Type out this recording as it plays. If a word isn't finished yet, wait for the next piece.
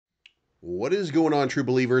What is going on, true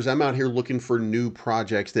believers? I'm out here looking for new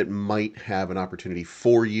projects that might have an opportunity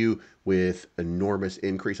for you with enormous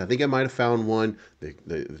increase. I think I might have found one.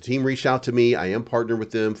 The team reached out to me. I am partnered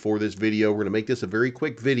with them for this video. We're going to make this a very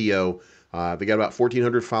quick video. They got about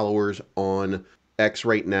 1,400 followers on X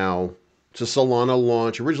right now. It's a Solana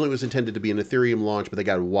launch. Originally, it was intended to be an Ethereum launch, but they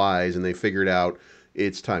got wise and they figured out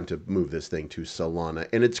it's time to move this thing to Solana.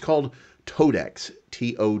 And it's called TODEX,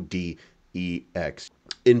 TODEX.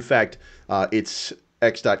 In fact, it's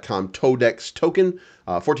x.com TODEX token,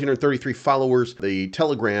 1,433 followers. The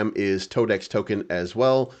Telegram is TODEX token as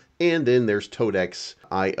well. And then there's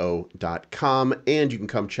TODEXIO.com. And you can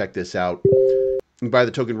come check this out. You can buy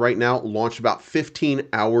the token right now. Launched about 15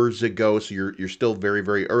 hours ago, so you're still very,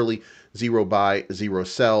 very early. Zero buy, zero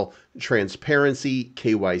sell. Transparency,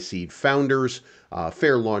 KYC founders.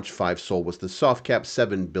 Fair launch, 5 SOL was the soft cap.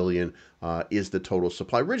 7 billion is the total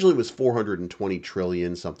supply. Originally it was 420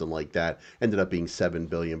 trillion, something like that. Ended up being 7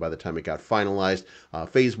 billion by the time it got finalized.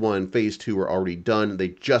 Phase 1, Phase 2 are already done. They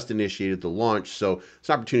just initiated the launch, so it's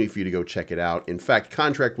an opportunity for you to go check it out. In fact,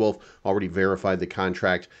 Contract Wolf already verified the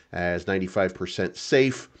contract as 95%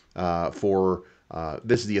 safe for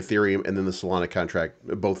this is the Ethereum and then the Solana contract,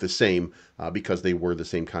 both the same because they were the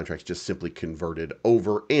same contracts, just simply converted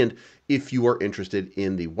over. And if you are interested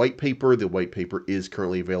in the white paper is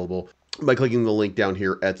currently available by clicking the link down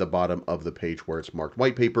here at the bottom of the page where it's marked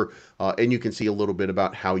white paper. And you can see a little bit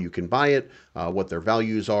about how you can buy it, what their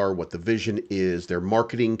values are, what the vision is, their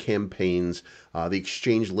marketing campaigns, the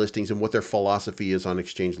exchange listings, and what their philosophy is on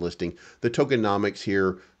exchange listing. The tokenomics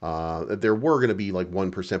here, there were going to be like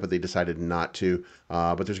 1%, but they decided not to.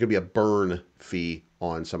 But there's going to be a burn fee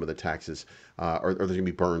on some of the taxes, or there's going to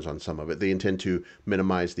be burns on some of it. They intend to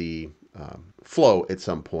minimize the flow at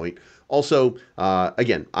some point. Also,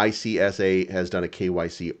 again, ICSA has done a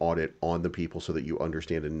KYC audit on the people so that you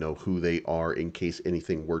understand and know who they are in case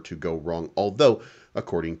anything were to go wrong. Although,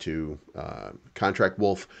 according to Contract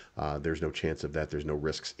Wolf, there's no chance of that. There's no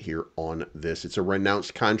risks here on this. It's a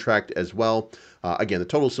renounced contract as well. Again, the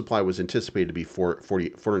total supply was anticipated to be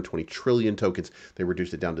 420 trillion tokens. They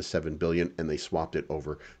reduced it down to 7 billion and they swapped it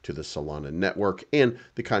over to the Solana network. And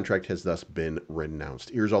the contract has thus been renounced.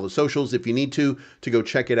 Here's all the socials if you need to go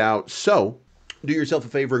check it out. So do yourself a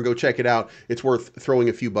favor and go check it out. It's worth throwing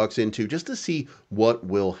a few bucks into just to see what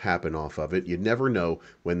will happen off of it. You never know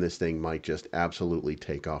when this thing might just absolutely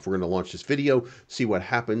take off. We're going to launch this video, see what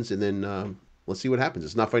happens, and then let's see what happens.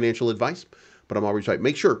 It's not financial advice, but I'm always right.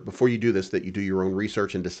 Make sure before you do this that you do your own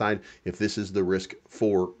research and decide if this is the risk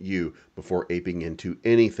for you before aping into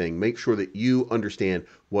anything. Make sure that you understand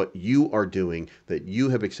what you are doing, that you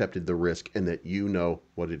have accepted the risk, and that you know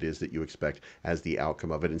what it is that you expect as the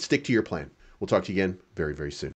outcome of it, and stick to your plan. We'll talk to you again very, very soon.